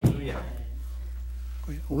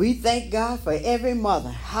We thank God for every mother.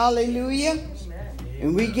 Hallelujah.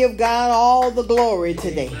 And we give God all the glory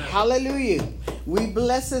today. Hallelujah. We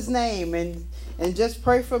bless his name and just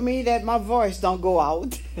pray for me that my voice don't go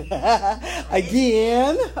out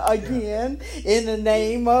again, in the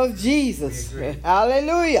name of Jesus.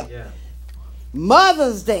 Hallelujah.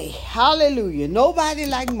 Mother's Day. Hallelujah. Nobody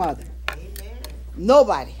like mother.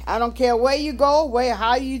 Nobody. I don't care where you go,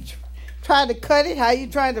 how you try to cut it, how you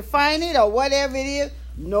try to find it, or whatever it is.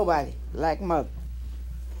 Nobody like mother.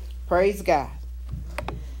 Praise God.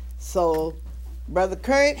 So, Brother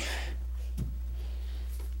Kurt,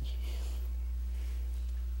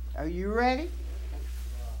 are you ready?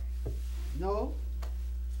 No?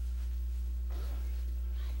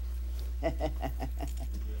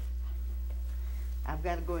 I've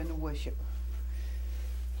got to go into worship.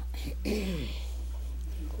 I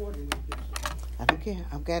don't care.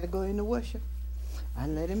 I've got to go into worship. I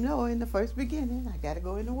let him know in the first beginning. I got to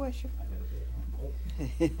go into worship.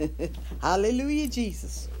 Hallelujah,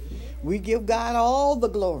 Jesus. We give God all the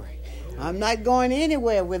glory. I'm not going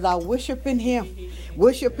anywhere without worshiping him.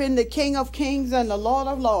 Worshiping the King of Kings and the Lord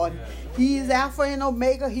of Lords. He is Alpha and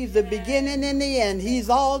Omega. He's the beginning and the end. He's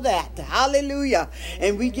all that. Hallelujah.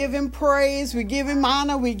 And we give him praise. We give him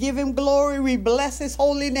honor. We give him glory. We bless his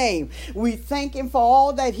holy name. We thank him for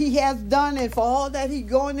all that he has done and for all that he's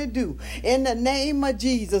going to do. In the name of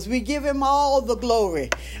Jesus, we give him all the glory.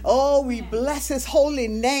 Oh, we bless his holy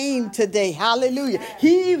name today. Hallelujah.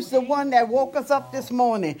 He's the one that woke us up this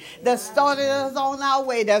morning, that started us on our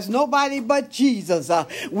way. There's nobody but Jesus.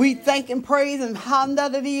 We thank and praise him.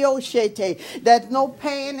 There's no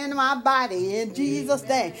pain in my body. In Jesus'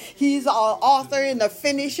 name. He's the author and the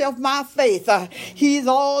finish of my faith. He's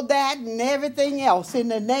all that and everything else. In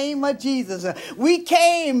the name of Jesus. We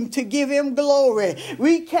came to give him glory.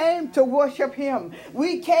 We came to worship him.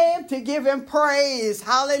 We came to give him praise.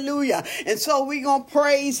 Hallelujah. And so we're going to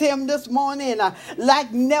praise him this morning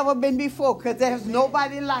like never been before, because there's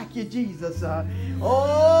nobody like you, Jesus.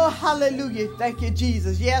 Oh, hallelujah. Thank you,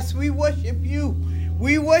 Jesus. Yes, we worship you.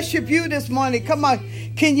 We worship you this morning. Come on.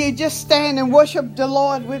 Can you just stand and worship the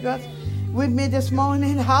Lord with us, with me this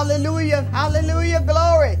morning? Hallelujah. Hallelujah.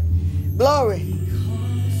 Glory. Glory.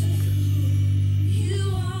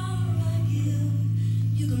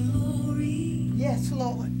 Yes,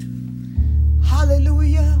 Lord.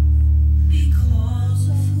 Hallelujah. Because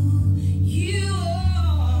of who you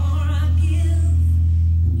are, I give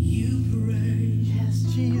you praise. Yes,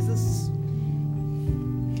 Jesus.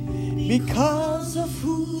 Because of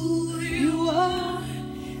who you are,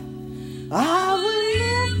 I will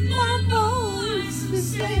lift my voice to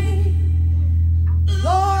say,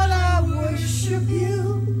 Lord, I worship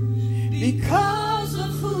you because of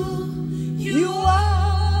who you are.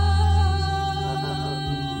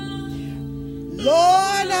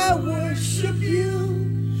 Lord, I worship you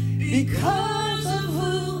because of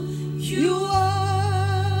who you are.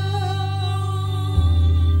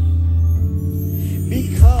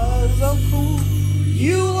 Because of who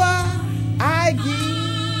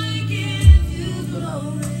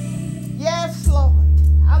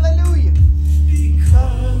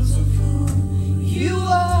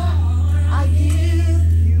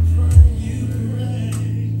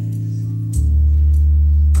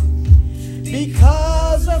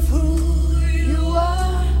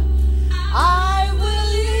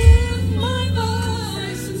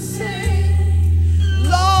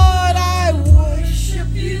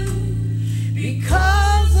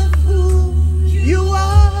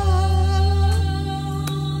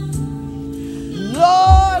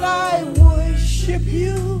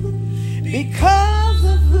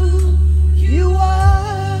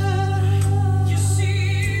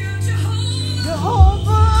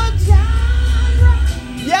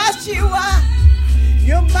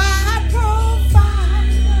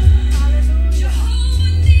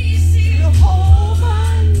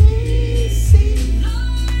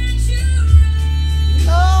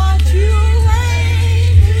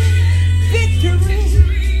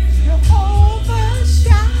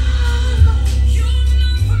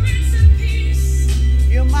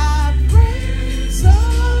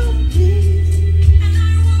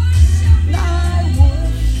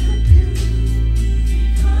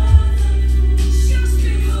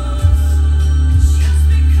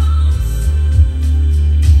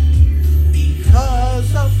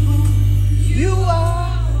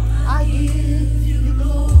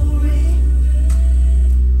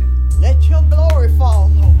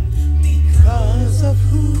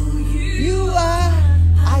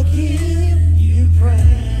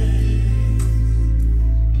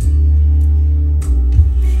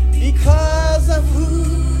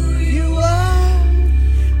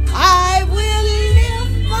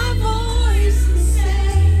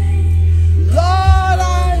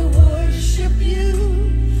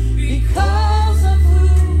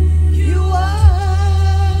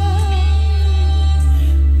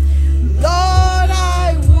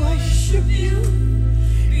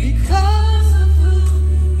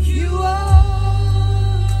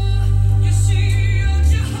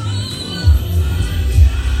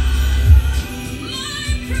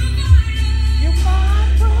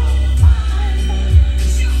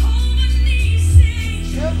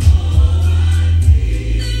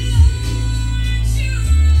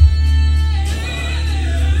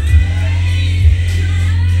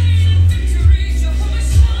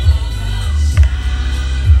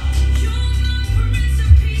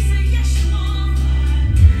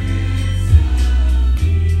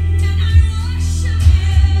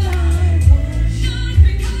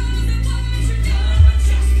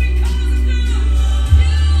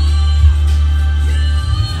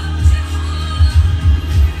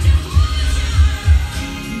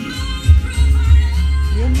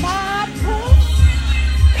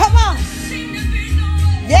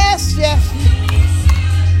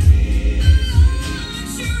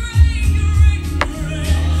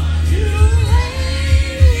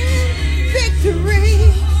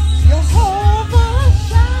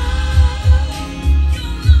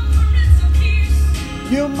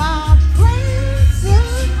You're my praise.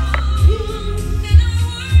 And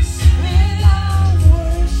I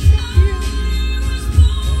worship you.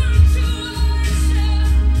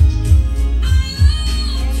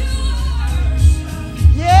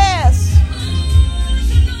 Yes.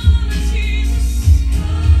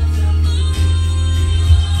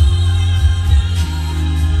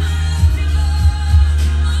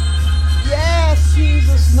 Yes,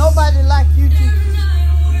 Jesus. Nobody like you, Jesus.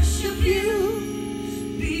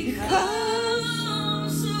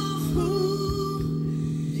 Because of who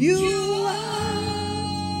you are.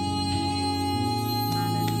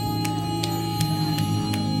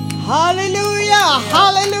 Hallelujah.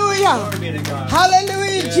 Hallelujah.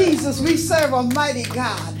 Hallelujah, Jesus. We serve a mighty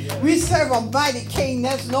God. We serve a mighty King.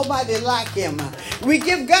 There's nobody like him. We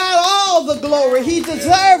give God all the glory. He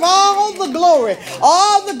deserves all the glory.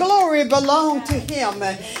 All the glory belongs to him.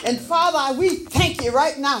 And Father, we thank you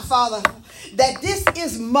right now, Father, that this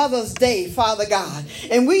is Mother's Day, Father God.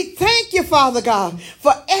 And we thank you, Father God,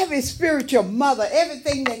 for every spiritual mother,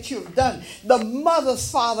 everything that you've done. The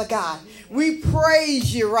mothers, Father God. We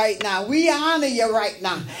praise you right now. We honor you right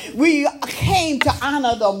now. We came to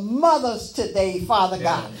honor the mothers today, Father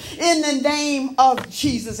God, in the name of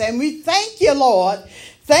Jesus. And we thank you, Lord.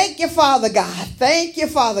 Thank you, Father God. Thank you,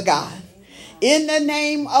 Father God, in the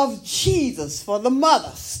name of Jesus for the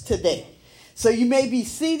mothers today. So you may be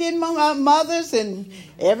seated, mothers and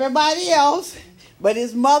everybody else, but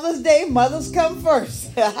it's Mother's Day. Mothers come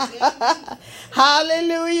first.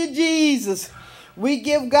 Hallelujah, Jesus. We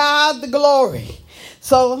give God the glory.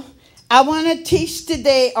 So I want to teach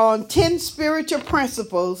today on 10 spiritual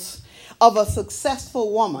principles of a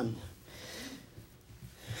successful woman.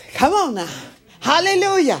 Come on now.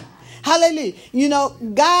 Hallelujah. Hallelujah. You know,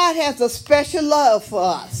 God has a special love for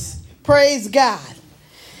us. Praise God.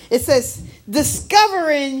 It says,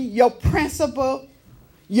 discovering your principle,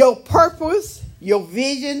 your purpose, your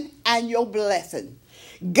vision, and your blessing.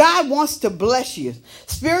 God wants to bless you.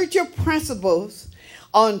 Spiritual principles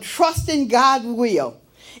on trusting God's will.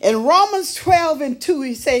 In Romans 12:2,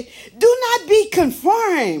 he says, do not be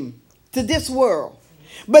conformed to this world,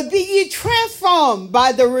 but be ye transformed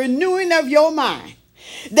by the renewing of your mind,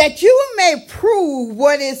 that you may prove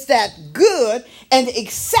what is that good and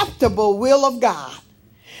acceptable will of God.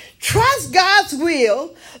 Trust God's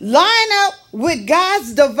will, line up with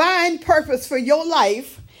God's divine purpose for your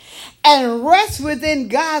life, and rest within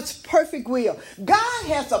God's perfect will. God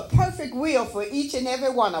has a perfect will for each and every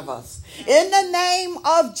one of us. In the name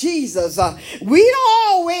of Jesus, we don't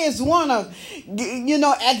always want to,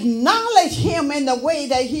 acknowledge him in the way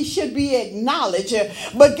that he should be acknowledged.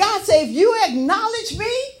 But God said, if you acknowledge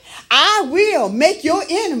me, I will make your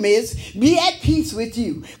enemies be at peace with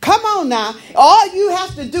you. Come on now. All you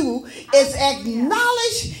have to do is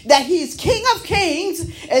acknowledge that he's King of Kings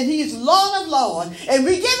and he's Lord of Lords. And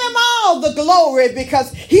we give him all the glory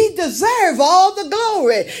because he deserves all the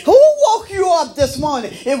glory. Who woke you up this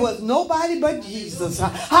morning? It was nobody but Jesus.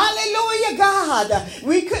 Hallelujah, God.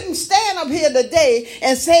 We couldn't stand up here today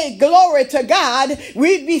and say glory to God.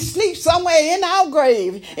 We'd be asleep somewhere in our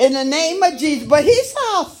grave in the name of Jesus. But he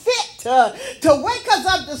saw fit to wake us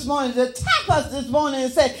up this morning, to tap us this morning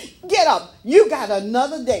and say, get up. You got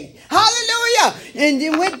another day. Hallelujah. And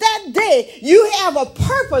then with that day, you have a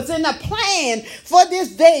purpose and a plan for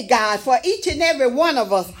this day, God, for each and every one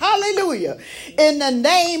of us. Hallelujah. In the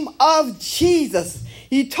name of Jesus.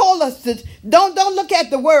 He told us to don't look at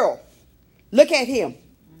the world. Look at him.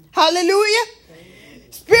 Hallelujah.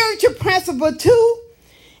 Spiritual principle 2,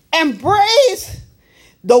 embrace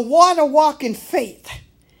the water walking faith.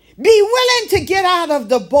 Be willing to get out of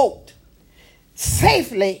the boat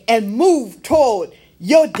safely and move toward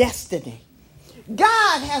your destiny.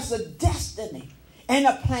 God has a destiny and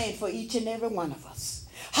a plan for each and every one of us.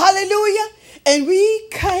 Hallelujah. And we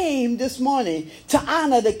came this morning to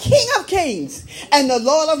honor the King of Kings and the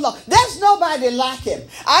Lord of Lords. There's nobody like him.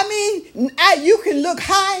 I mean, you can look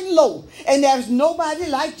high and low, and there's nobody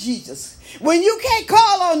like Jesus. When you can't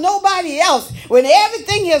call on nobody else, when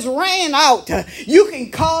everything has ran out, you can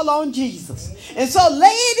call on Jesus. And so,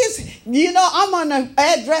 ladies, I'm going to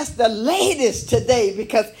address the ladies today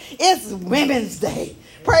because it's Women's Day.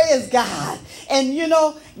 Praise God. And,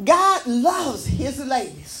 God loves his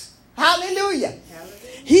ladies. Hallelujah.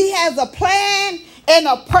 He has a plan and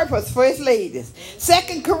a purpose for his ladies.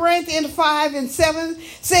 2 Corinthians 5:7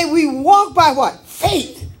 say we walk by what?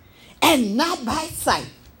 Faith and not by sight.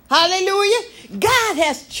 Hallelujah. God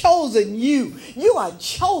has chosen you. You are a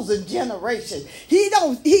chosen generation. He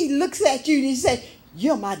looks at you and he says,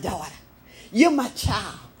 you're my daughter. You're my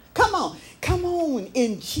child. Come on. Come on,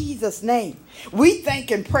 in Jesus' name. We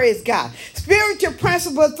thank and praise God. Spiritual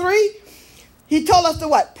principle 3, he told us to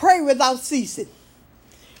what? Pray without ceasing.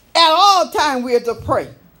 At all times we are to pray.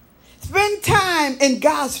 Spend time in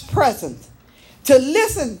God's presence to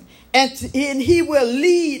listen, and he will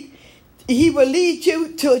lead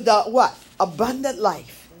you to the what? Abundant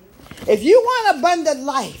life. If you want abundant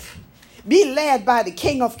life, be led by the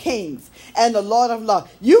King of Kings and the Lord of Lords.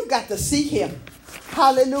 You've got to seek him.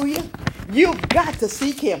 Hallelujah. You've got to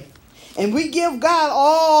seek him. And we give God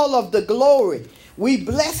all of the glory. We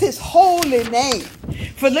bless his holy name.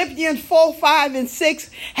 Philippians 4, 5, and 6.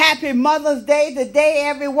 Happy Mother's Day today,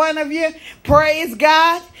 every one of you. Praise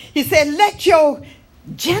God. He said, let your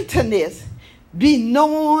gentleness be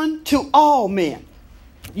known to all men.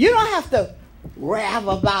 You don't have to rave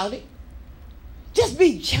about it. Just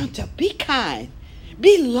be gentle. Be kind.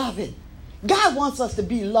 Be loving. God wants us to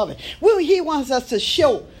be loving. He wants us to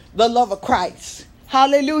show the love of Christ.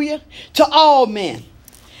 Hallelujah. To all men.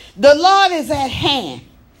 The Lord is at hand.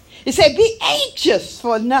 He said, be anxious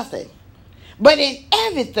for nothing, but in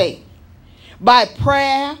everything, by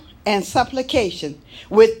prayer and supplication,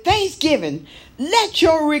 with thanksgiving, let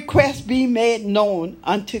your requests be made known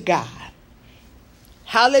unto God.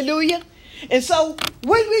 Hallelujah. And so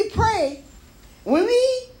when we pray, when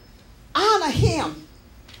we honor him,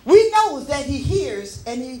 we know that he hears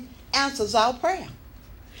and he answers our prayer.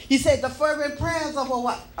 He said the fervent prayers of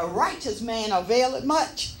a righteous man availeth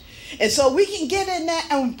much. And so we can get in there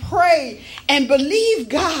and pray and believe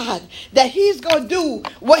God that he's going to do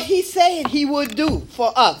what he said he would do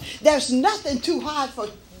for us. There's nothing too hard for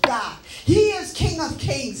God. He is King of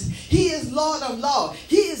Kings. He is Lord of Lords.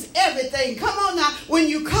 He is everything. Come on now. When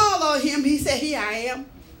you call on him, he said, here I am.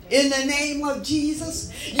 In the name of Jesus,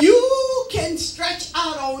 you can stretch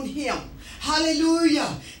out on him.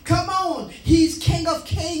 Hallelujah. Come on. He's King of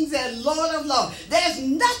Kings and Lord of Lords. There's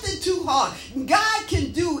nothing too hard. God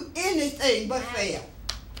can do anything but fail.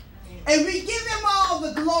 And we give him all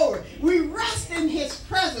the glory. We rest in his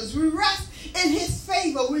presence. We rest in his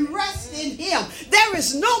favor. We rest in him. There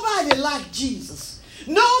is nobody like Jesus.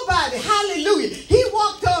 Nobody. Hallelujah. He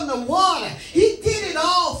walked on the water. He did it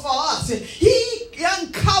all for us. He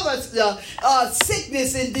uncovers the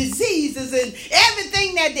sickness and diseases and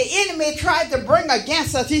everything that the enemy tried to bring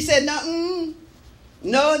against us. He said, no.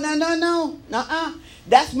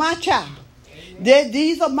 That's my child.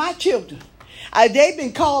 These are my children. They've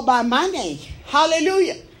been called by my name.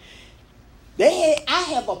 Hallelujah. I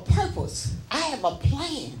have a purpose. I have a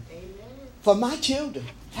plan for my children.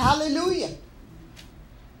 Hallelujah.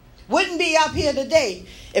 Wouldn't be up here today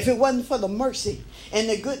if it wasn't for the mercy and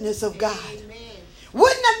the goodness of God. Amen.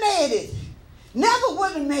 Wouldn't have made it. Never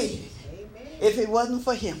would have made it. Amen. If it wasn't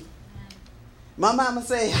for him. My mama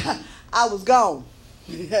said I was gone.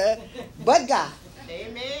 But God.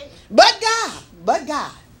 Amen. But God. But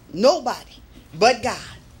God. Nobody. But God.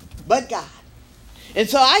 But God. And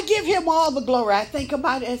so I give him all the glory. I think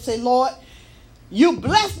about it and say, Lord, you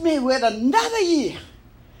blessed me with another year.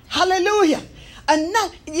 Hallelujah.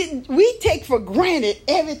 We take for granted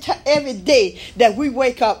every day that we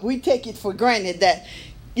wake up. We take it for granted that,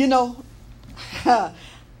 well,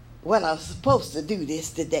 I was supposed to do this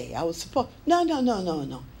today.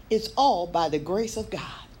 No. It's all by the grace of God.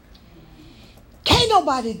 Can't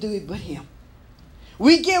nobody do it but him.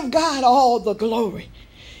 We give God all the glory.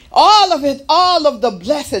 All of it, all of the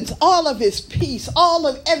blessings, all of his peace, all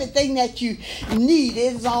of everything that you need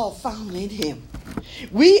is all found in him.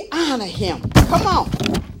 We honor him. Come on.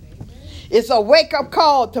 It's a wake-up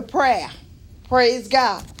call to prayer. Praise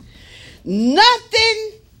God.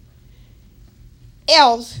 Nothing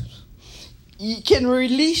else can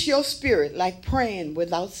release your spirit like praying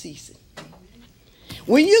without ceasing.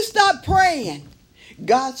 When you start praying,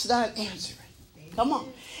 God starts answering. Come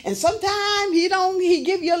on. And sometimes he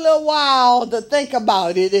give you a little while to think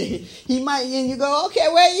about it. He might, and you go, okay,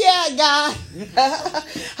 well, yeah, God.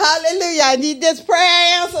 Hallelujah. I need this prayer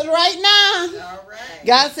answered right now. All right.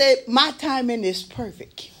 God said, my timing is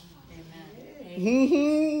perfect.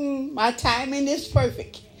 Amen. My timing is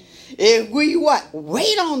perfect. If we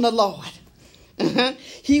wait on the Lord,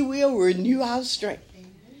 he will renew our strength.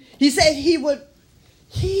 He said he would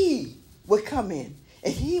come in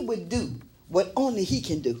and he would do what only he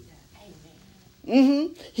can do.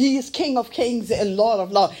 He is King of Kings and Lord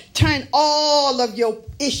of Lords. Turn all of your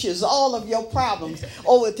issues, all of your problems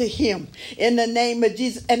over to him in the name of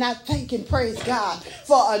Jesus. And I thank and praise God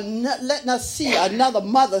for letting us see another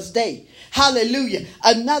Mother's Day. Hallelujah.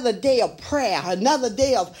 Another day of prayer, another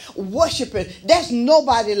day of worshiping. There's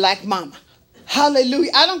nobody like Mama.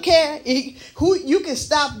 Hallelujah. I don't care who you can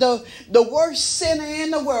stop the worst sinner in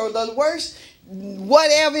the world, the worst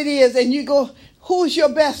whatever it is, and you go, who's your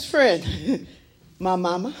best friend? My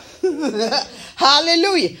mama.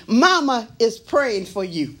 Hallelujah. Mama is praying for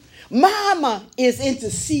you. Mama is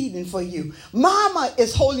interceding for you. Mama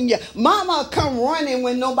is holding you. Mama come running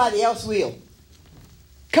when nobody else will.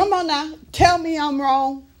 Come on now. Tell me I'm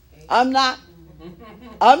wrong. I'm not.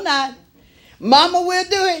 I'm not. Mama will do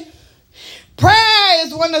it. Prayer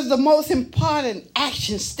is one of the most important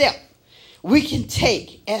action steps we can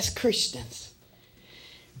take as Christians.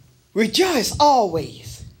 Rejoice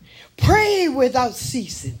always. Pray without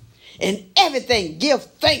ceasing. In everything, give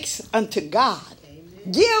thanks unto God.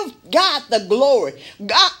 Amen. Give God the glory.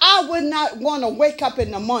 God, I would not want to wake up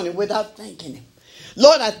in the morning without thanking him.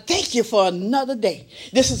 Lord, I thank you for another day.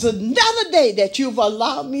 This is another day that you've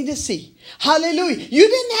allowed me to see. Hallelujah. You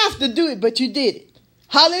didn't have to do it, but you did it.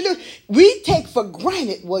 Hallelujah. We take for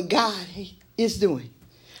granted what God is doing.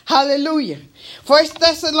 Hallelujah. 1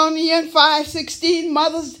 Thessalonians 5:16,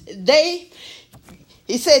 Mother's Day.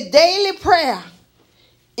 He said daily prayer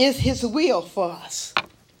is his will for us.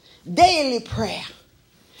 Daily prayer.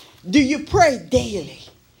 Do you pray daily?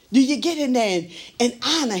 Do you get in there and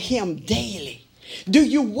honor him daily? Do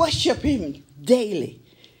you worship him daily?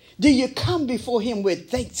 Do you come before him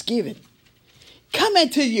with thanksgiving? Come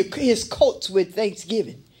into his courts with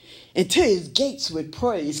thanksgiving, into his gates with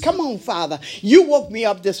praise. Come on, Father. You woke me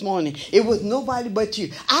up this morning. It was nobody but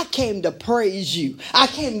you. I came to praise you. I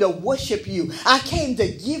came to worship you. I came to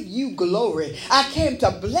give you glory. I came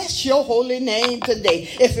to bless your holy name today.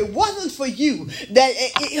 If it wasn't for you that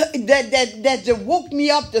woke me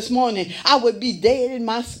up this morning, I would be dead in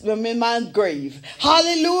my grave.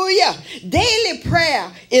 Hallelujah. Daily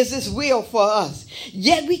prayer is his will for us.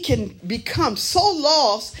 Yet we can become so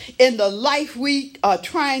lost in the life we are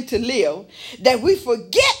trying to live that we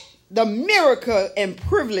forget the miracle and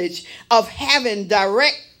privilege of having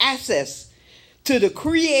direct access to the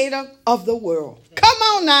creator of the world. Come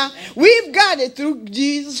on now. We've got it through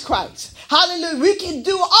Jesus Christ. Hallelujah. We can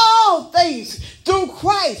do all things through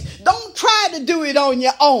Christ. Don't try to do it on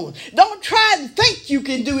your own. Don't try to think you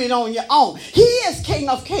can do it on your own. He is King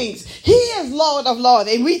of Kings. He is Lord of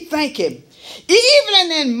Lords, and we thank him.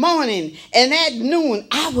 Evening and morning and at noon,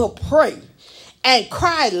 I will pray and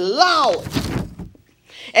cry loud,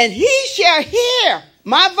 and he shall hear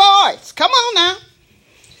my voice. Come on now.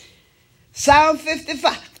 Psalm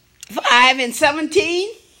 55:5-17.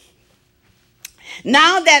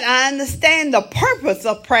 Now that I understand the purpose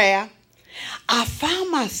of prayer, I found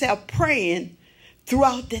myself praying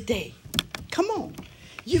throughout the day. Come on.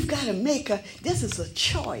 You've got to this is a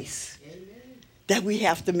choice that we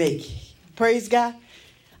have to make. Praise God.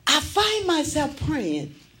 I find myself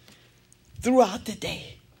praying throughout the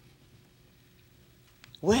day.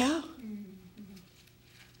 Well,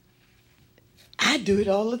 I do it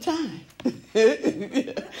all the time.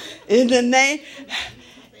 In the name.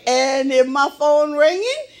 And if my phone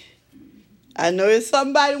ringing, I know it's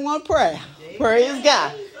somebody want prayer. Praise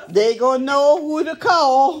God. They're going to know who to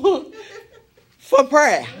call for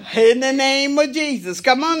prayer. In the name of Jesus.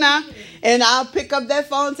 Come on now. And I'll pick up that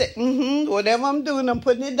phone and say, whatever I'm doing, I'm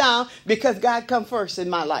putting it down because God comes first in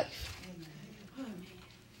my life.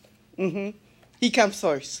 He comes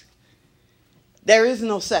first. There is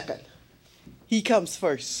no second. He comes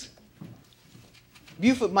first.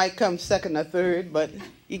 Buford might come second or third, but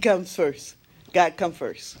he comes first. God comes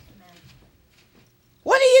first.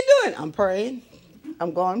 What are you doing? I'm praying.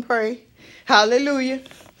 I'm going to pray. Hallelujah.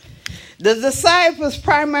 The disciples'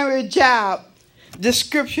 primary job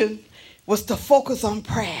description was to focus on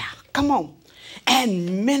prayer. Come on.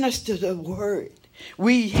 And minister the word.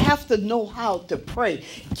 We have to know how to pray.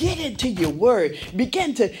 Get into your word.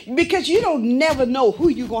 Because you don't never know who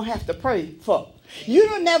you're going to have to pray for. You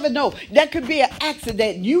don't never know. That could be an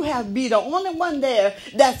accident. You have to be the only one there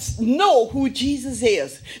that know who Jesus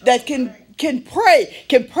is. That can pray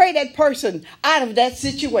that person out of that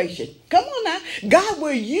situation. Come on now. God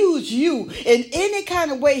will use you in any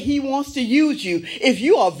kind of way he wants to use you if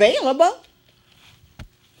you're available.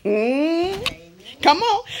 Come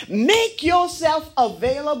on. Make yourself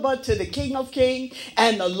available to the King of Kings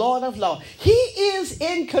and the Lord of Lords. He is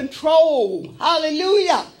in control.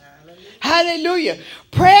 Hallelujah. Hallelujah.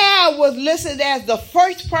 Prayer was listed as the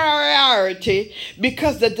first priority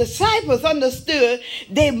because the disciples understood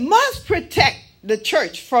they must protect the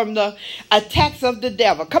church from the attacks of the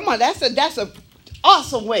devil. Come on, that's an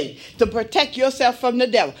awesome way to protect yourself from the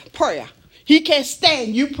devil. Prayer. He can't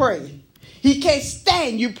stand you praying. He can't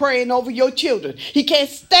stand you praying over your children. He can't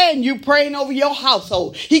stand you praying over your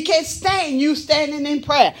household. He can't stand you standing in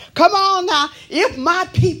prayer. Come on now. If my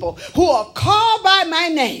people who are called by my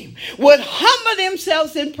name would humble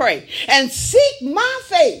themselves and pray and seek my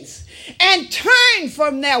face and turn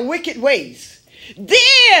from their wicked ways,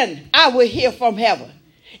 then I will hear from heaven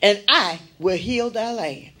and I will heal their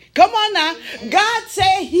land. Come on now. God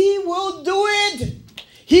said he will do it.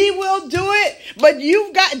 He will do it. But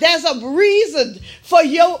there's a reason for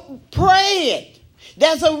your praying.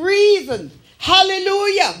 There's a reason.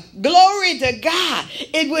 Hallelujah. Glory to God.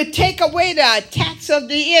 It will take away the attacks of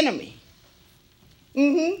the enemy.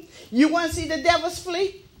 You want to see the devils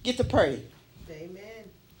flee? Get to praying. Amen.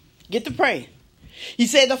 Get to praying. He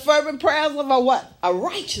said the fervent prayers of a what? A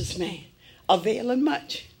righteous man availing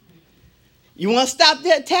much. You want to stop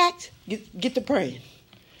the attacks? Get to praying.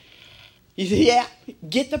 He said, yeah,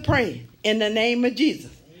 get to praying in the name of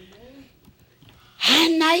Jesus. Amen. How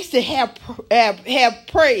nice to have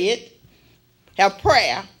prayer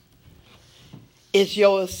is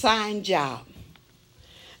your assigned job.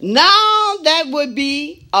 Now that would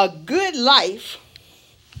be a good life.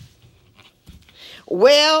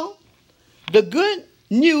 Well, the good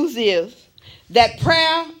news is that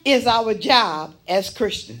prayer is our job as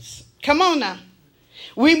Christians. Come on now.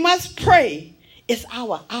 We must pray. It's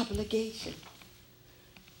our obligation.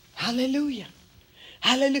 Hallelujah.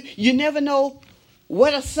 Hallelujah. You never know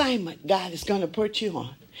what assignment God is going to put you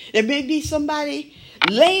on. There may be somebody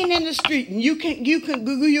laying in the street and you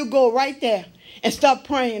go right there and start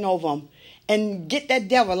praying over them and get that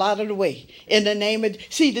devil out of the way in the name of...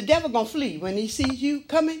 See, the devil going to flee when he sees you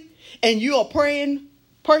coming and you're a praying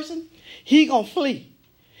person. He going to flee.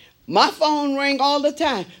 My phone ring all the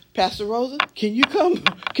time. Pastor Rosa, can you come?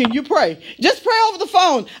 Can you pray? Just pray over the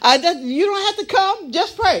phone. You don't have to come.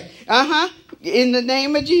 Just pray. In the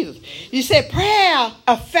name of Jesus. You said prayer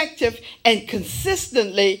effective and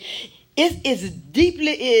consistently. It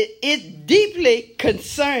deeply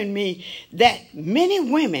concerned me that many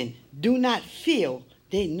women do not feel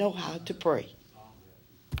they know how to pray.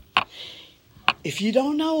 If you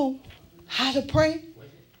don't know how to pray,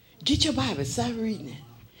 get your Bible, start reading it,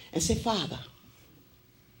 and say, Father,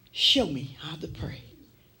 show me how to pray.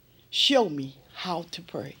 Show me how to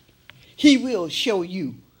pray. He will show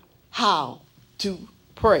you how to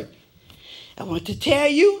pray. I want to tell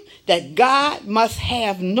you that God must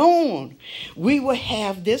have known we would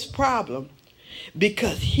have this problem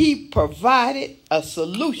because he provided a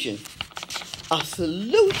solution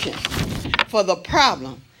for the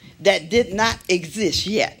problem that did not exist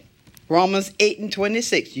yet. Romans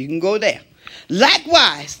 8:26. You can go there.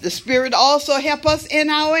 Likewise, the Spirit also help us in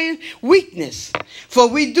our weakness, for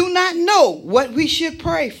we do not know what we should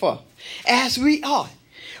pray for as we ought.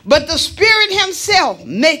 But the Spirit himself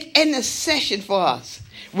make intercession for us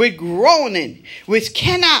with groaning which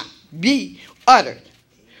cannot be uttered.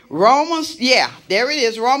 Romans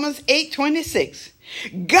 8:26.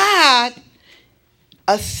 God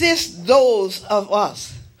assists those of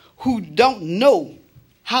us who don't know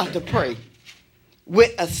how to pray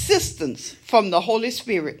with assistance from the Holy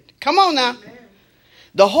Spirit. Come on now. Amen.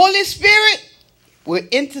 The Holy Spirit will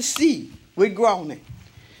intercede with groaning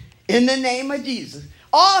in the name of Jesus.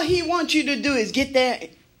 All he wants you to do is get there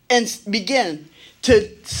and begin to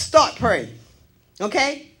start praying.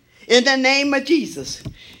 Okay? In the name of Jesus.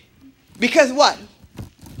 Because what?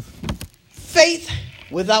 Faith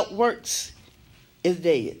without works is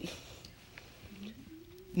dead.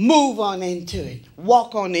 Move on into it.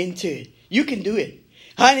 Walk on into it. You can do it.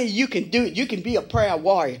 Honey, you can do it. You can be a prayer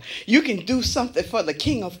warrior. You can do something for the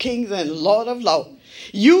King of Kings and Lord of Lords.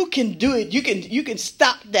 You can do it. You can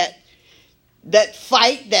stop that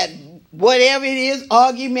fight, that whatever it is,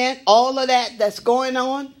 argument, all of that's going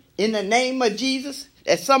on in the name of Jesus.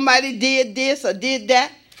 That somebody did this or did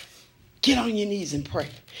that. Get on your knees and pray.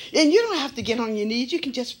 And you don't have to get on your knees. You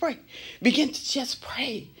can just pray. Begin to just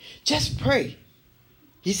pray. Just pray.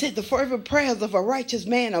 He said the fervent prayers of a righteous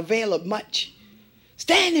man availeth much.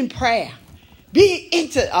 Stand in prayer. Be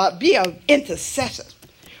an intercessor.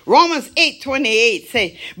 Romans 8:28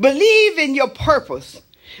 say, believe in your purpose.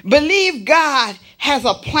 Believe God has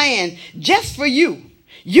a plan just for you.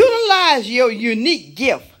 Utilize your unique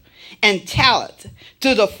gift and talent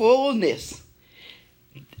to the fullness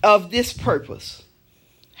of this purpose.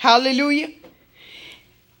 Hallelujah.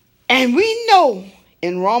 And we know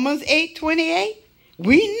in Romans 8:28,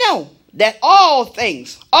 we know that all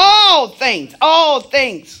things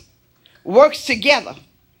works together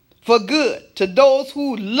for good to those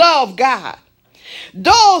who love God.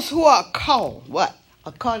 Those who are called, what?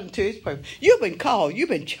 According to his purpose. You've been called. You've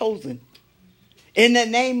been chosen. In the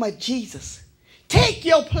name of Jesus, take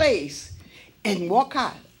your place and walk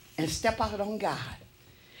out and step out on God.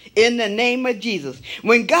 In the name of Jesus.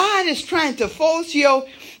 When God is trying to force you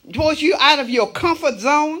out of your comfort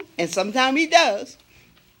zone, and sometimes he does,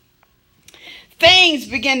 things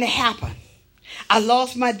begin to happen. I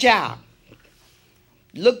lost my job.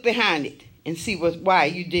 Look behind it and see why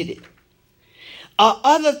you did it.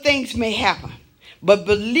 Other things may happen, but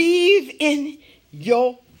believe in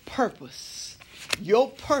your purpose. Your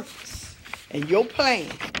purpose and your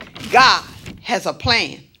plan. God has a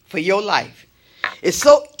plan for your life. It's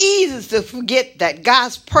so easy to forget that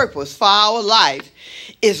God's purpose for our life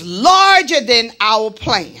is larger than our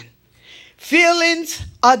plan, feelings,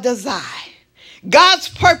 or desire. God's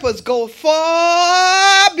purpose goes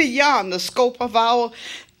far beyond the scope of our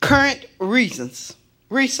current resource,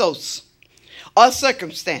 or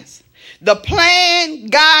circumstance. The plan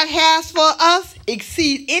God has for us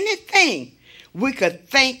exceeds anything we could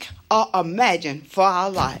think or imagine for our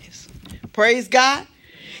lives. Praise God.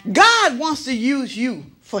 God wants to use you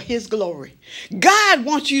for his glory. God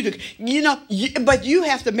wants you to, but you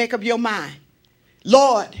have to make up your mind.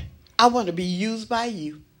 Lord, I want to be used by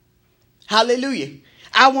you. Hallelujah.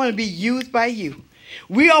 I want to be used by you.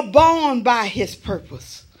 We are born by his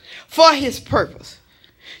purpose, for his purpose,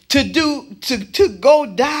 to go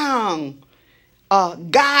down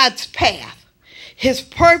God's path. His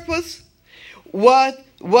purpose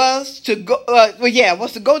was to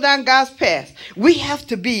go down God's path. We have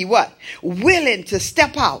to be what? Willing to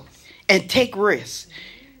step out and take risks.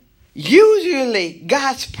 Usually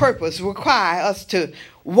God's purpose requires us to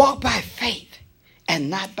walk by faith and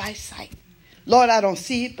not by sight. Lord, I don't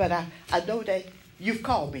see it, but I know that you've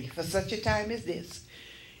called me for such a time as this.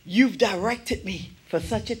 You've directed me for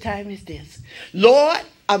such a time as this. Lord,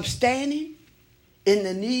 I'm standing in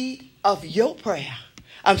the need of your prayer.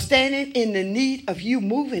 I'm standing in the need of you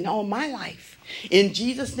moving on my life in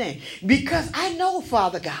Jesus' name. Because I know,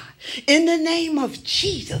 Father God, in the name of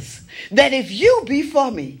Jesus, that if you be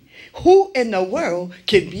for me, who in the world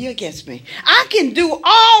can be against me? I can do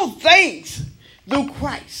all things through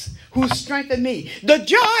Christ who strengthened me. The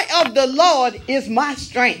joy of the Lord is my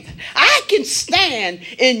strength. I can stand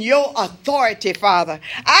in your authority, Father.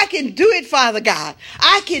 I can do it, Father God.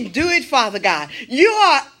 I can do it, Father God. You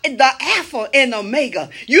are the Alpha and Omega.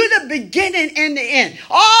 You're the beginning and the end.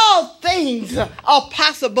 All things are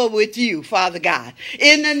possible with you, Father God.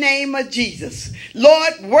 In the name of Jesus.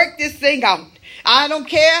 Lord, work this thing out. I don't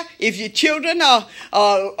care if your children are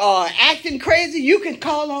acting crazy. You can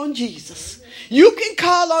call on Jesus. You can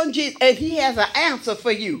call on Jesus, and he has an answer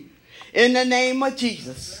for you in the name of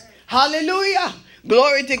Jesus. Hallelujah.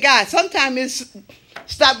 Glory to God. Sometimes it's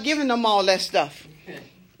stop giving them all that stuff.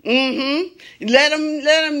 Let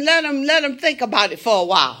them think about it for a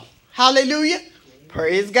while. Hallelujah.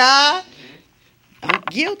 Praise God. I'm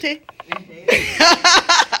guilty.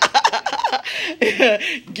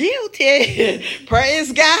 Guilty.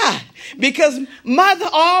 Praise God. Because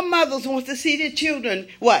all mothers want to see their children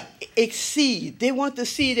exceed. They want to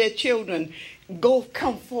see their children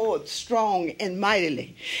come forward strong and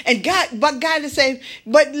mightily. And God is saying,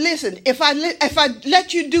 but listen, if I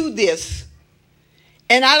let you do this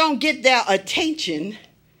and I don't get their attention,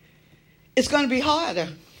 it's going to be harder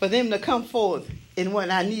for them to come forward in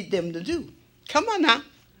what I need them to do. Come on now.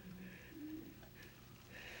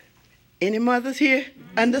 Any mothers here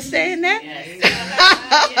understand that?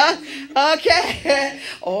 Yes. Okay.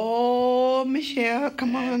 Oh, Michelle,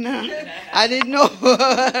 come on now. I didn't know.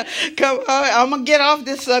 Come on. I'm going to get off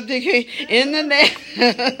this subject here in the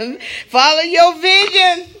name. Follow your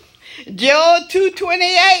vision. Joel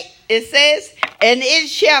 2:28, it says, and it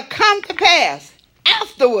shall come to pass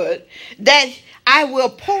afterward that I will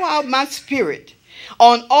pour out my spirit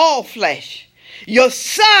on all flesh. Your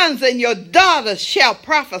sons and your daughters shall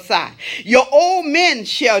prophesy. Your old men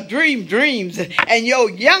shall dream dreams, and your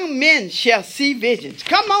young men shall see visions.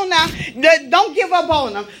 Come on now. Don't give up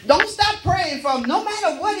on them. Don't stop praying for them. No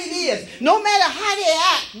matter what it is, no matter how they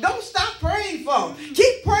act, don't stop praying for them.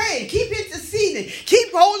 Keep praying. Keep interceding.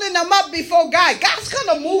 Keep holding them up before God. God's going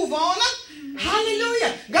to move on them.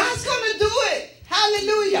 Hallelujah. God's going to do it.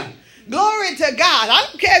 Hallelujah. Glory to God. I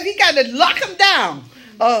don't care if you got to lock them down.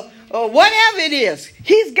 Or whatever it is,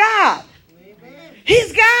 he's God. Amen.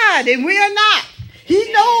 He's God and we are not.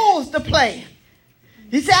 He knows the plan.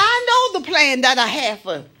 He said, I know the plan that I have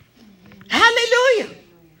for him. Hallelujah.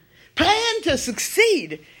 Plan to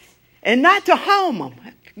succeed and not to harm them.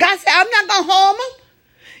 God said, I'm not going to harm them.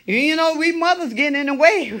 You know, we mothers get in the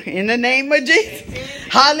way in the name of Jesus.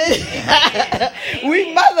 Hallelujah.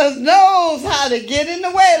 We mothers knows how to get in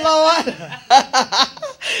the way, Lord.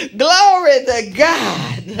 Glory to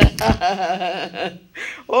God.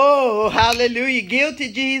 Oh, hallelujah.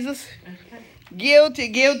 Guilty, Jesus. Guilty,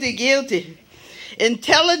 guilty, guilty.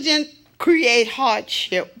 Intelligent create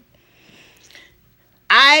hardship.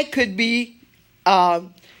 I could be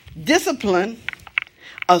disciplined,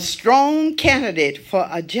 a strong candidate for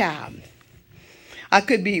a job. It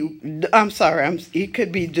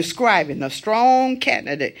could be describing a strong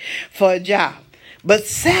candidate for a job. But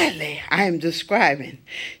sadly, I am describing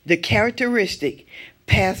the characteristic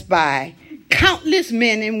passed by countless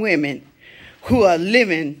men and women who are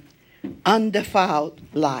living undefiled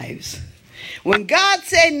lives. When God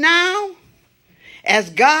said now,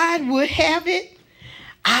 as God would have it,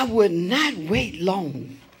 I would not wait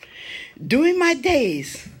long. During my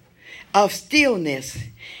days of stillness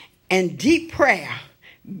and deep prayer,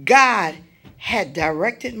 God had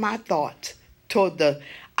directed my thoughts toward the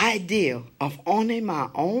idea of owning my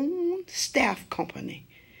own staff company.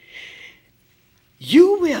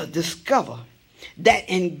 You will discover that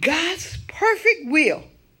in God's perfect will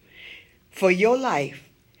for your life,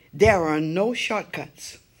 there are no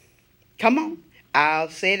shortcuts. Come on, I'll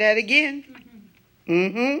say that again.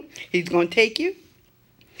 He's going to take you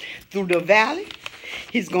through the valley.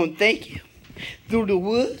 He's going to take you through the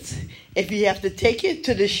woods. If he has to take you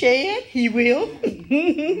to the shed, he will.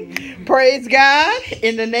 Praise God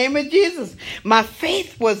in the name of Jesus. My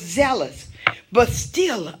faith was zealous, but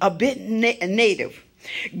still a bit native.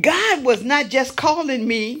 God was not just calling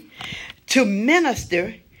me to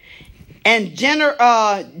minister and generate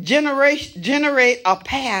a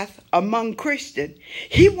path among Christians.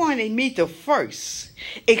 He wanted me to first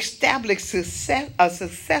establish a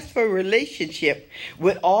successful relationship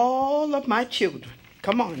with all of my children.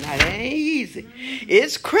 Come on, now, that ain't easy.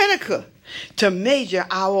 It's critical to measure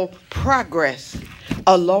our progress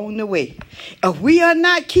along the way. If we are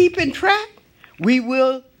not keeping track, we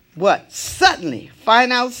will, suddenly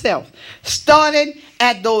find ourselves starting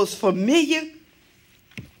at those familiar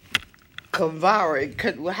how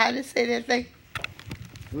do you say that thing?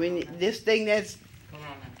 This thing that's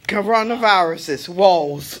coronaviruses,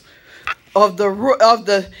 walls of the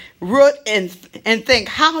root and think,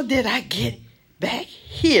 how did I get back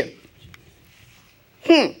here?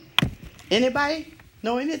 Anybody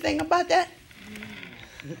know anything about that?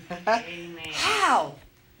 Amen. How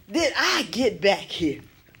did I get back here?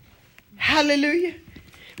 Hallelujah.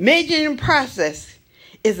 Measuring process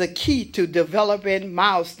is a key to developing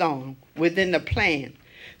milestone within the plan,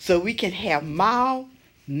 so we can have mile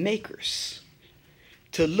makers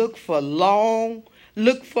to look for along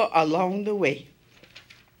the way.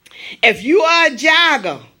 If you are a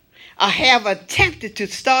jogger or have attempted to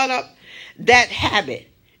start up that habit,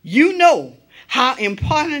 you know how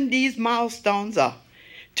important these milestones are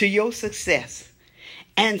to your success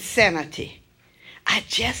and sanity. I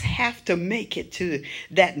just have to make it to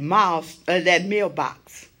that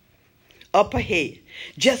mailbox up ahead.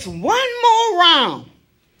 Just one more round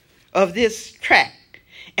of this track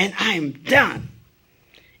and I am done.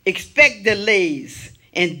 Expect delays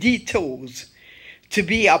and detours to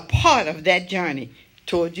be a part of that journey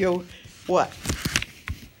toward your what?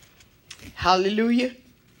 Hallelujah.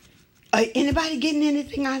 Anybody getting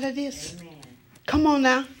anything out of this? Amen. Come on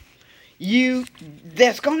now.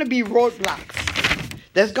 There's going to be roadblocks.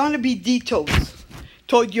 There's going to be detours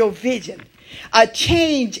toward your vision. A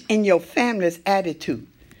change in your family's attitude.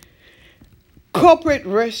 Corporate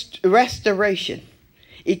restoration.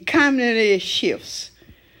 Economy shifts.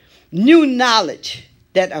 New knowledge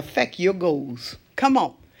that affect your goals. Come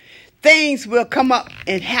on. Things will come up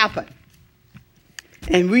and happen.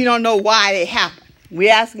 And we don't know why they happen.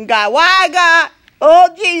 We're asking God, why God? Oh,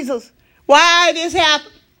 Jesus, why this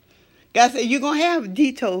happened? God said, you're going to have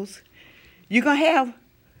detours. You're going to have,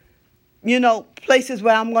 places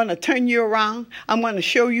where I'm going to turn you around. I'm going to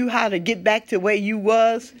show you how to get back to where you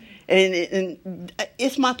was. And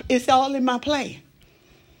it's all in my plan.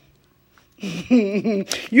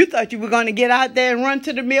 You thought you were going to get out there and run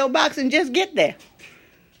to the mailbox and just get there.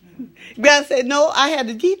 God said, no, I had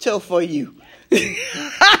a detour for you.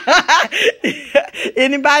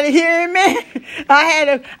 Anybody hearing me?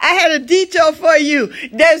 I had a detour for you.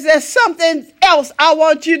 There's something else I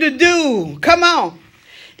want you to do. Come on.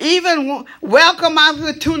 Even welcome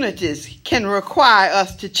opportunities can require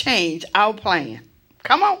us to change our plan.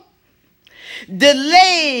 Come on.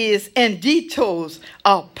 Delays and detours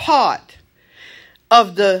are part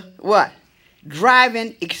of the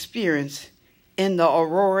driving experience in the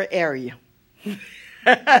Aurora area.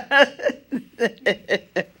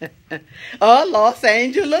 or Los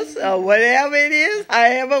Angeles, or whatever it is,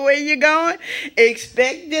 however way you're going.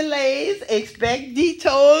 Expect delays, expect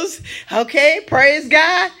detours. Okay, praise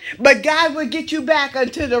God. But God will get you back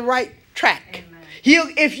onto the right track. He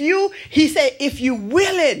said, if you're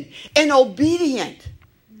willing and obedient,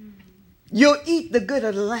 you'll eat the good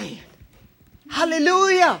of the land.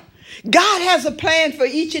 Hallelujah. God has a plan for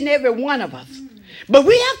each and every one of us. But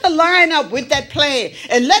we have to line up with that plan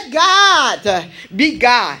and let God be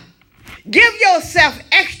God. Give yourself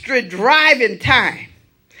extra driving time.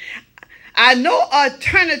 I know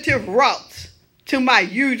alternative routes to my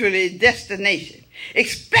usual destination.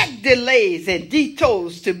 Expect delays and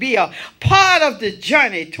detours to be a part of the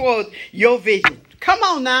journey toward your vision. Come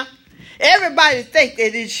on now. Everybody think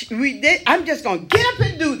that I'm just going to get up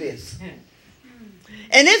and do this.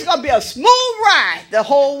 And it's going to be a smooth ride the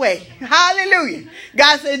whole way. Hallelujah.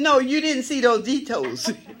 God said, no, you didn't see those detours.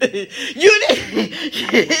 You didn't.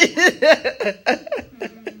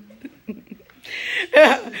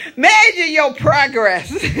 Measure your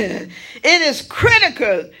progress. It is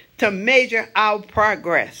critical to measure our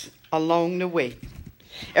progress along the way.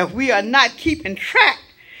 If we are not keeping track,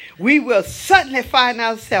 we will suddenly find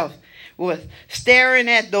ourselves with staring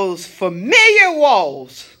at those familiar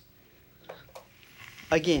walls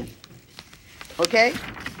again. Okay?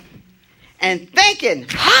 And thinking,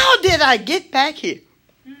 how did I get back here?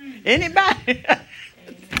 Anybody?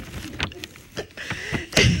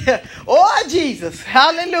 Oh, Jesus.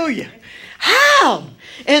 Hallelujah. How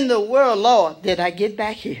in the world, Lord, did I get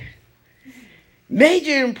back here?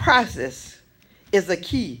 Measuring process is a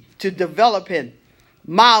key to developing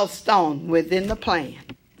milestone within the plan.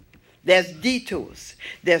 There's detours.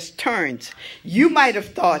 There's turns. You might have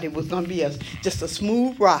thought it was going to be just a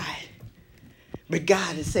smooth ride. But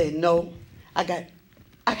God is saying, no, I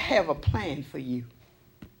have a plan for you.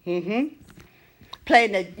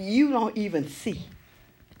 Plan that you don't even see.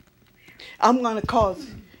 I'm going to cause,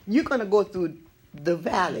 you're going to go through the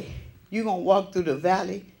valley. You're going to walk through the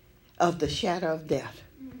valley of the shadow of death.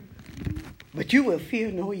 But you will fear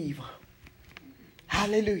no evil.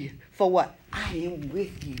 Hallelujah. For what? I am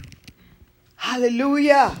with you.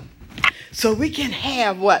 Hallelujah. So we can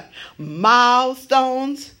have what?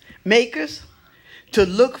 Milestones makers to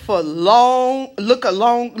look for along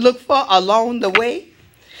the way.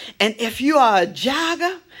 And if you are a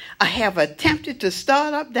jogger or have attempted to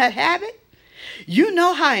start up that habit, you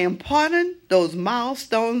know how important those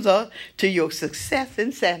milestones are to your success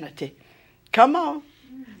and sanity. Come on.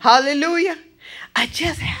 Hallelujah. I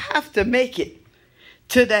just have to make it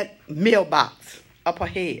to that mailbox up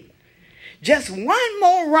ahead. Just one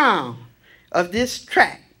more round of this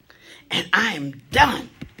track, and I am done.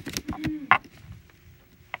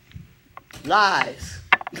 Lies.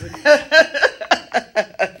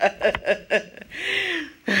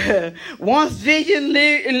 Once vision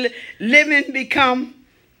living become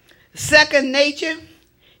second nature,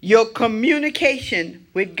 your communication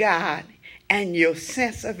with God and your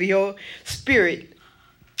sense of your spirit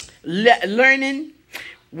learning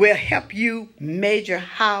will help you measure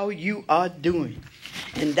how you are doing.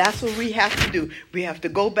 And that's what we have to do. We have to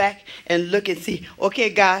go back and look and see, okay,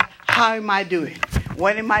 God, how am I doing?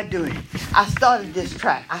 What am I doing? I started this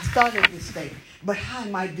track. I started this thing. But how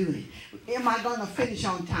am I doing? Am I going to finish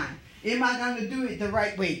on time? Am I going to do it the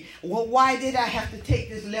right way? Well, why did I have to take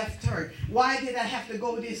this left turn? Why did I have to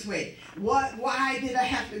go this way? Why did I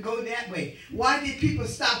have to go that way? Why did people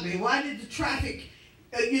stop me? Why did the traffic,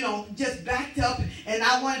 just backed up and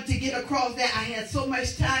I wanted to get across there? I had so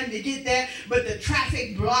much time to get there, but the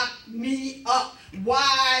traffic blocked me up.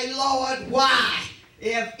 Why, Lord, why?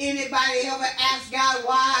 If anybody ever asked God,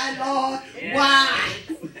 why, Lord, yes. Why?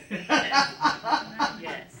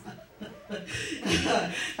 Yes.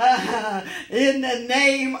 In the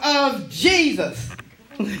name of Jesus.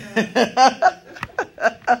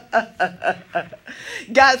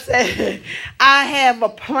 God said, I have a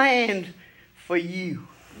plan for you.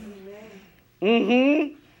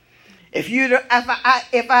 If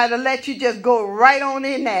I'd have let you just go right on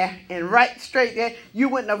in there and right straight there, you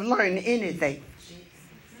wouldn't have learned anything.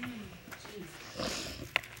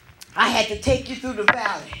 I had to take you through the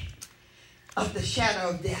valley of the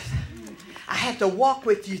shadow of death. I had to walk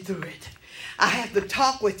with you through it. I had to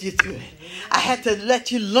talk with you through it. I had to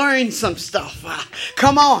let you learn some stuff.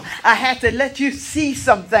 Come on. I had to let you see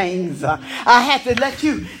some things. I had to let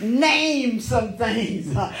you name some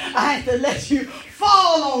things. I had to let you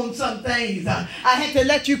fall on some things. I had to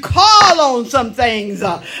let you call on some things.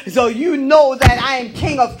 So you know that I am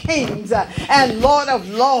King of Kings and Lord of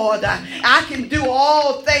Lords. I can do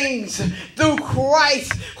all things through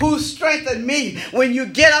Christ who strengthened me. When you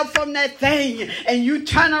get up from that thing and you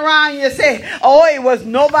turn around and you say, oh, it was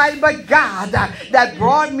nobody but God that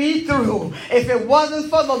brought me through. If it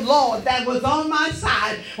wasn't for the Lord that was on my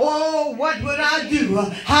side, oh, what would I do?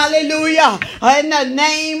 Hallelujah. In the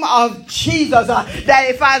name of Jesus, that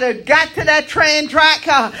if I'd have got to that train track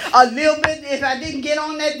a little bit, if I didn't get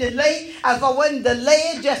on that delay, if I wasn't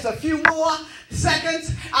delayed just a few more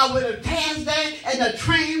seconds, I would have passed that and the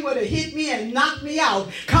train would have hit me and knocked me out.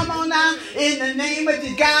 Come on now, in the name of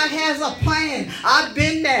Jesus, God has a plan. I've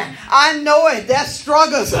been there. I know it. There's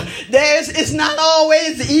struggles. It's not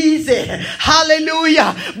always easy.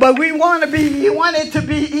 Hallelujah. But we want it to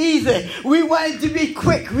be easy. We want it to be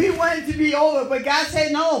quick. We want it to be over. But God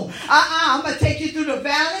said, no, I'm going to take you through the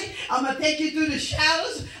valley. I'm going to take you through the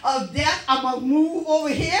shadows of death. I'm going to move over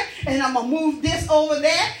here and I'm going to move this over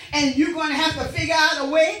there. And you're going to have to figure out a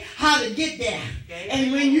way how to get there.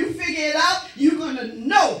 And when you figure it out, you're going to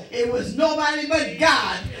know it was nobody but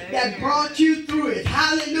God that brought you through it.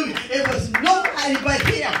 Hallelujah. It was nobody but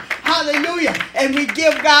Him. Hallelujah. And we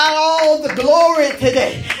give God all the glory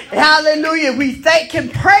today. Hallelujah. We thank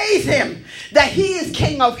and praise Him that He is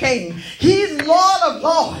King of Kings. He's Lord of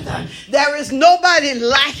Lords. There is nobody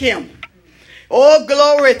like Him. Oh,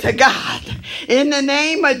 glory to God. In the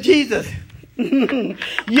name of Jesus. You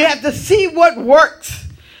have to see what works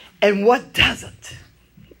and what doesn't.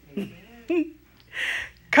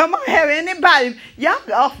 Come on, have anybody? Y'all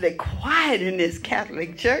awfully quiet in this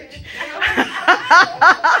Catholic church.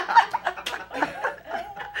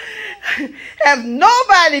 Have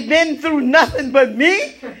nobody been through nothing but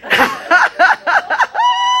me?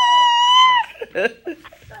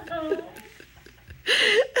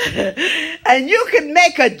 And you can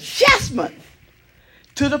make adjustments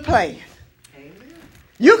to the plan.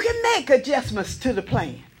 You can make adjustments to the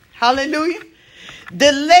plan. Hallelujah.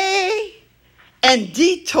 Delay and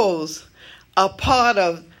detours are part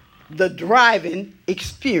of the driving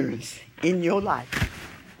experience in your life.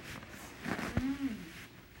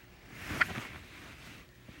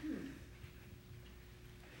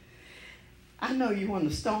 I know you want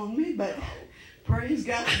to stone me, but praise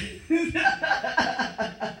God.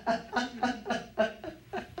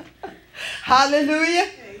 Hallelujah.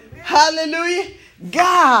 Hallelujah.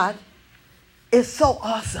 God is so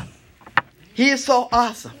awesome. He is so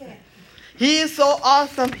awesome. He is so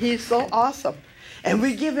awesome. He is so awesome. And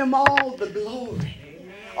we give Him all the glory.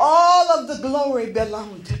 All of the glory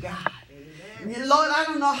belongs to God. Lord, I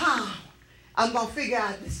don't know how I'm going to figure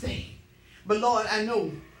out this thing. But Lord, I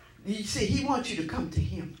know. You see, He wants you to come to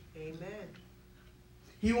Him. Amen.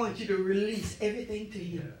 He wants you to release everything to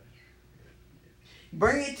Him.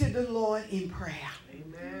 Bring it to the Lord in prayer.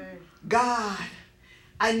 Amen. God,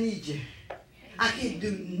 I need you. I can't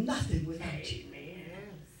do nothing without you.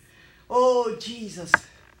 Oh, Jesus.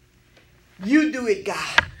 You do it,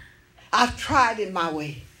 God. I've tried it my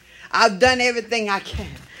way. I've done everything I can.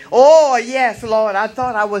 Oh, yes, Lord. I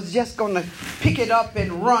thought I was just going to pick it up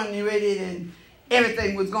and run with it and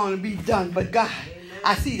everything was going to be done. But God,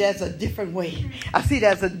 I see there's a different way. I see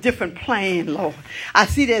there's a different plan, Lord. I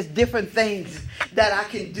see there's different things that I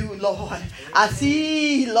can do, Lord. I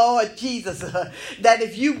see, Lord Jesus, that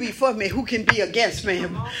if you be for me, who can be against me?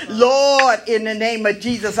 Lord, in the name of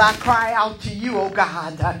Jesus, I cry out to you, oh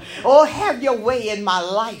God. Oh, have your way in my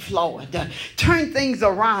life, Lord. Turn things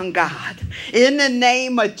around, God. In the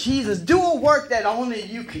name of Jesus, do a work that only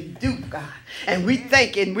you can do, God. And we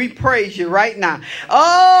thank and we praise you right now.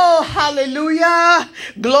 Oh, hallelujah.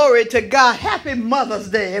 Glory to God. Happy Mother's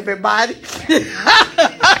Day, everybody.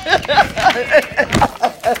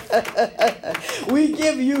 We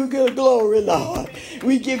give you good glory, Lord.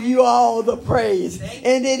 We give you all the praise.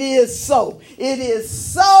 And it is so. It is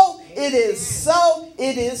so. It is so.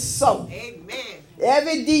 It is so. Amen.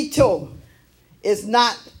 Every detour is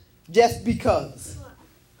not just because.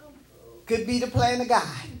 Could be the plan of God.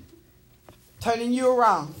 Turning you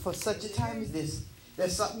around for such a time as this.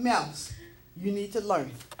 There's something else you need to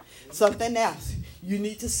learn. Something else you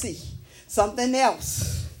need to see. Something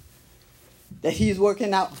else that He's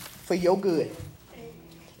working out for your good.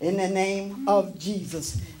 In the name of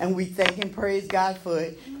Jesus. And we thank and praise God for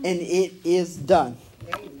it. And it is done.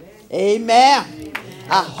 Amen. Amen.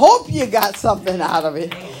 I hope you got something out of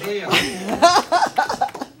it.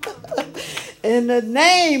 In the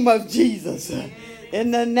name of Jesus.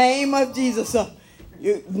 In the name of Jesus.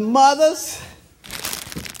 You mothers.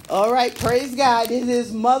 All right. Praise God. It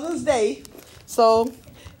is Mother's Day. So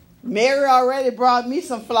Mary already brought me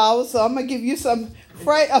some flowers, so I'm going to give you some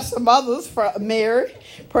others for Mary.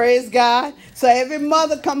 Praise God. So every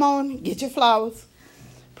mother, come on, get your flowers.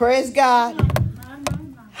 Praise God.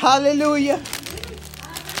 Hallelujah.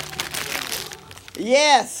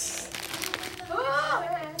 Yes.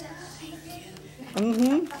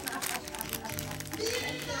 Mm-hmm.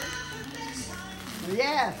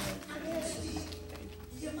 Yes.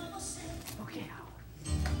 Okay.